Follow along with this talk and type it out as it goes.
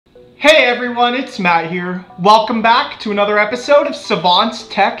Hey everyone, it's Matt here. Welcome back to another episode of Savant's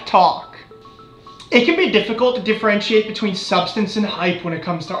Tech Talk. It can be difficult to differentiate between substance and hype when it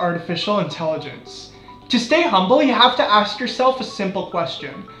comes to artificial intelligence. To stay humble, you have to ask yourself a simple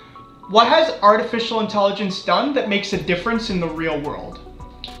question. What has artificial intelligence done that makes a difference in the real world?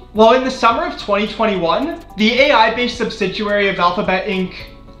 Well, in the summer of 2021, the AI-based subsidiary of Alphabet Inc.,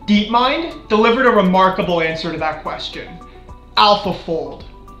 DeepMind, delivered a remarkable answer to that question. AlphaFold.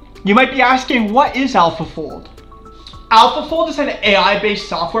 You might be asking, what is AlphaFold? AlphaFold is an AI-based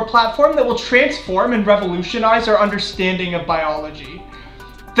software platform that will transform and revolutionize our understanding of biology.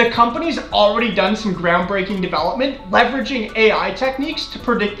 The company's already done some groundbreaking development, leveraging AI techniques to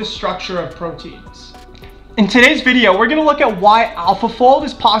predict the structure of proteins. In today's video, we're going to look at why AlphaFold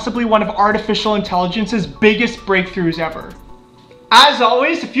is possibly one of artificial intelligence's biggest breakthroughs ever. As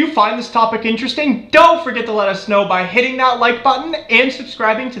always, if you find this topic interesting, don't forget to let us know by hitting that like button and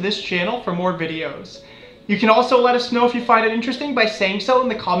subscribing to this channel for more videos. You can also let us know if you find it interesting by saying so in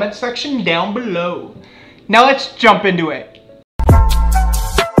the comments section down below. Now let's jump into it.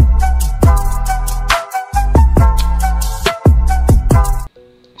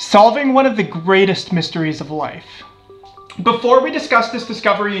 Solving one of the greatest mysteries of life. Before we discuss this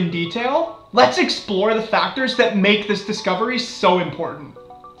discovery in detail, let's explore the factors that make this discovery so important.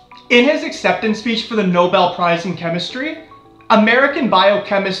 In his acceptance speech for the Nobel Prize in Chemistry, American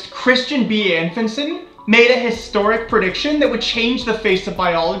biochemist Christian B. Anfinsen made a historic prediction that would change the face of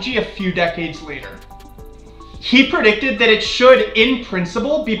biology a few decades later. He predicted that it should, in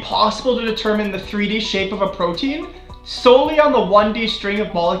principle, be possible to determine the 3D shape of a protein solely on the 1D string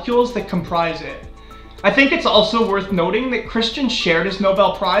of molecules that comprise it. I think it's also worth noting that Christian shared his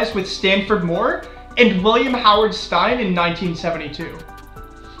Nobel Prize with Stanford Moore and William Howard Stein in 1972.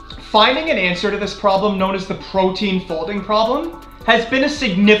 Finding an answer to this problem, known as the protein folding problem, has been a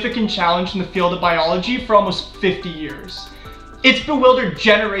significant challenge in the field of biology for almost 50 years. It's bewildered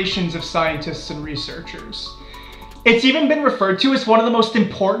generations of scientists and researchers. It's even been referred to as one of the most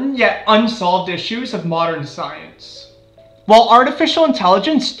important yet unsolved issues of modern science. Well, artificial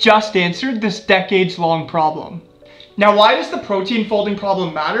intelligence just answered this decades-long problem. Now, why does the protein folding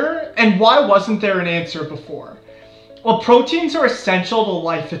problem matter, and why wasn't there an answer before? Well, proteins are essential to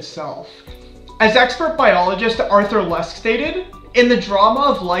life itself. As expert biologist Arthur Lesk stated, in the drama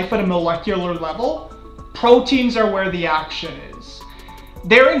of life at a molecular level, proteins are where the action is.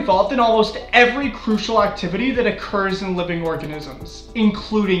 They're involved in almost every crucial activity that occurs in living organisms,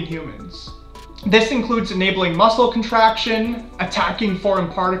 including humans. This includes enabling muscle contraction, attacking foreign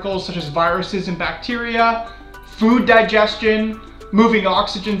particles such as viruses and bacteria, food digestion, moving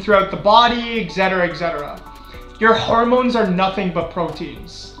oxygen throughout the body, etc., etc. Your hormones are nothing but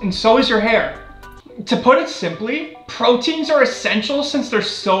proteins, and so is your hair. To put it simply, proteins are essential since they're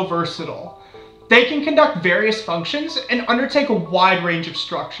so versatile. They can conduct various functions and undertake a wide range of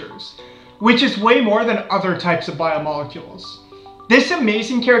structures, which is way more than other types of biomolecules. This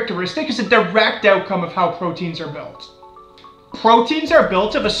amazing characteristic is a direct outcome of how proteins are built. Proteins are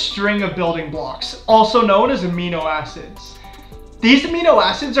built of a string of building blocks, also known as amino acids. These amino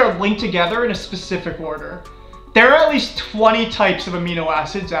acids are linked together in a specific order. There are at least 20 types of amino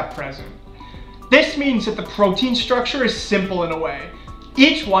acids at present. This means that the protein structure is simple in a way.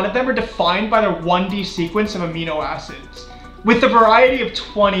 Each one of them are defined by their 1D sequence of amino acids, with a variety of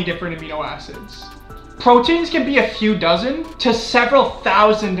 20 different amino acids. Proteins can be a few dozen to several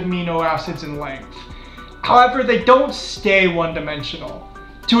thousand amino acids in length. However, they don't stay one-dimensional.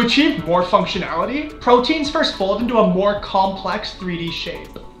 To achieve more functionality, proteins first fold into a more complex 3D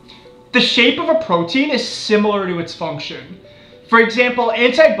shape. The shape of a protein is similar to its function. For example,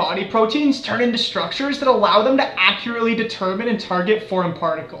 antibody proteins turn into structures that allow them to accurately determine and target foreign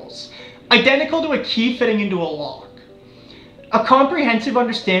particles, identical to a key fitting into a lock. A comprehensive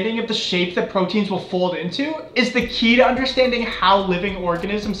understanding of the shape that proteins will fold into is the key to understanding how living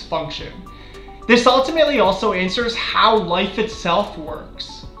organisms function. This ultimately also answers how life itself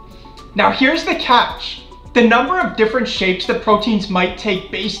works. Now here's the catch. The number of different shapes that proteins might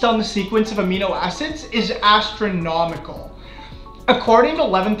take based on the sequence of amino acids is astronomical. According to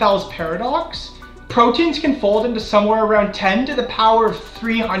Leventhal's paradox, proteins can fold into somewhere around 10 to the power of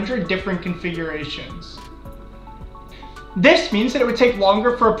 300 different configurations. This means that it would take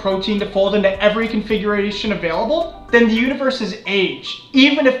longer for a protein to fold into every configuration available than the universe's age,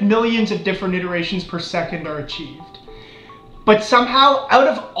 even if millions of different iterations per second are achieved. But somehow, out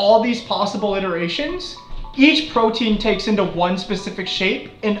of all these possible iterations, each protein takes into one specific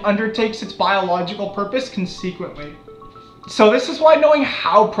shape and undertakes its biological purpose consequently. So this is why knowing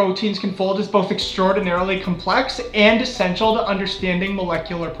how proteins can fold is both extraordinarily complex and essential to understanding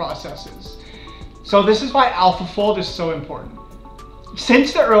molecular processes. So this is why AlphaFold is so important.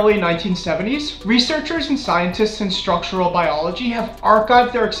 Since the early 1970s, researchers and scientists in structural biology have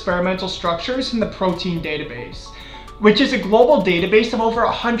archived their experimental structures in the protein database, which is a global database of over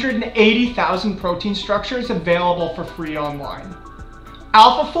 180,000 protein structures available for free online.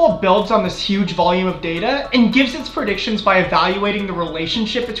 AlphaFold builds on this huge volume of data and gives its predictions by evaluating the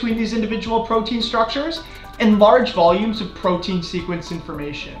relationship between these individual protein structures and large volumes of protein sequence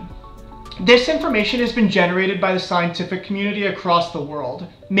information. This information has been generated by the scientific community across the world,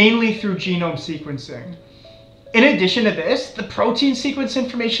 mainly through genome sequencing. In addition to this, the protein sequence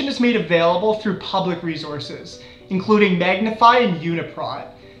information is made available through public resources, including Magnify and UniProt.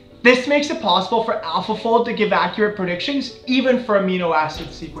 This makes it possible for AlphaFold to give accurate predictions even for amino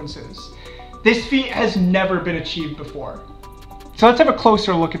acid sequences. This feat has never been achieved before. So let's have a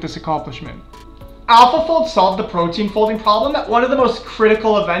closer look at this accomplishment. AlphaFold solved the protein folding problem at one of the most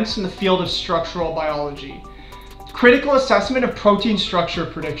critical events in the field of structural biology: critical assessment of protein structure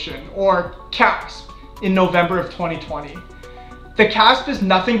prediction, or CASP, in November of 2020. The CASP is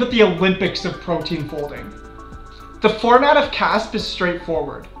nothing but the Olympics of protein folding. The format of CASP is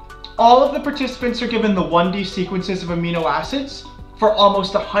straightforward. All of the participants are given the 1D sequences of amino acids for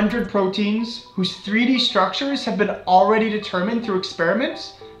almost 100 proteins whose 3D structures have been already determined through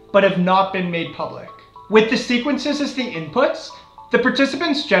experiments but have not been made public. With the sequences as the inputs, the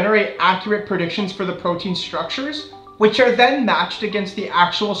participants generate accurate predictions for the protein structures, which are then matched against the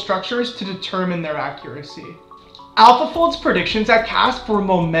actual structures to determine their accuracy. AlphaFold's predictions at CASP were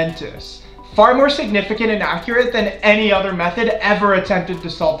momentous, far more significant and accurate than any other method ever attempted to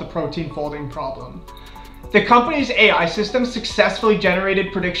solve the protein folding problem. The company's AI system successfully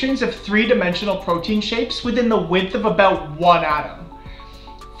generated predictions of three-dimensional protein shapes within the width of about one atom.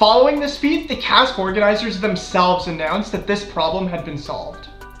 Following this feat, the CASP organizers themselves announced that this problem had been solved.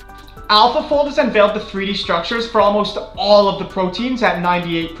 AlphaFold has unveiled the 3D structures for almost all of the proteins at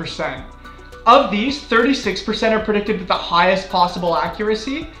 98%. Of these, 36% are predicted with the highest possible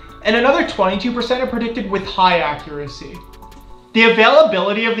accuracy, and another 22% are predicted with high accuracy. The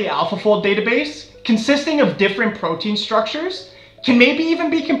availability of the AlphaFold database, consisting of different protein structures, can maybe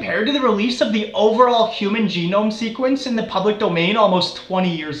even be compared to the release of the overall human genome sequence in the public domain almost 20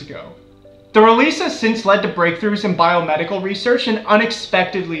 years ago. The release has since led to breakthroughs in biomedical research in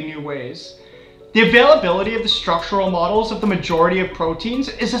unexpectedly new ways. The availability of the structural models of the majority of proteins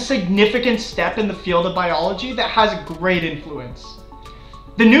is a significant step in the field of biology that has great influence.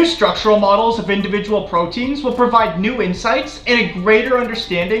 The new structural models of individual proteins will provide new insights and a greater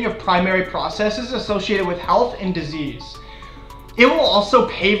understanding of primary processes associated with health and disease. It will also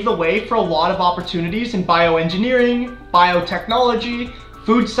pave the way for a lot of opportunities in bioengineering, biotechnology,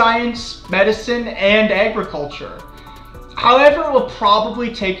 food science, medicine, and agriculture. However, it will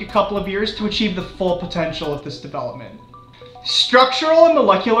probably take a couple of years to achieve the full potential of this development. Structural and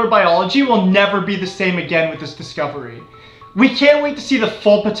molecular biology will never be the same again with this discovery. We can't wait to see the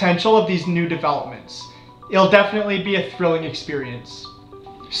full potential of these new developments. It'll definitely be a thrilling experience.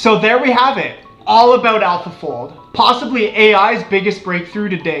 So there we have it, all about AlphaFold, possibly AI's biggest breakthrough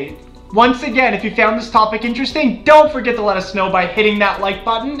to date. Once again, if you found this topic interesting, don't forget to let us know by hitting that like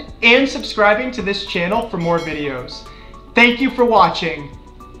button and subscribing to this channel for more videos. Thank you for watching.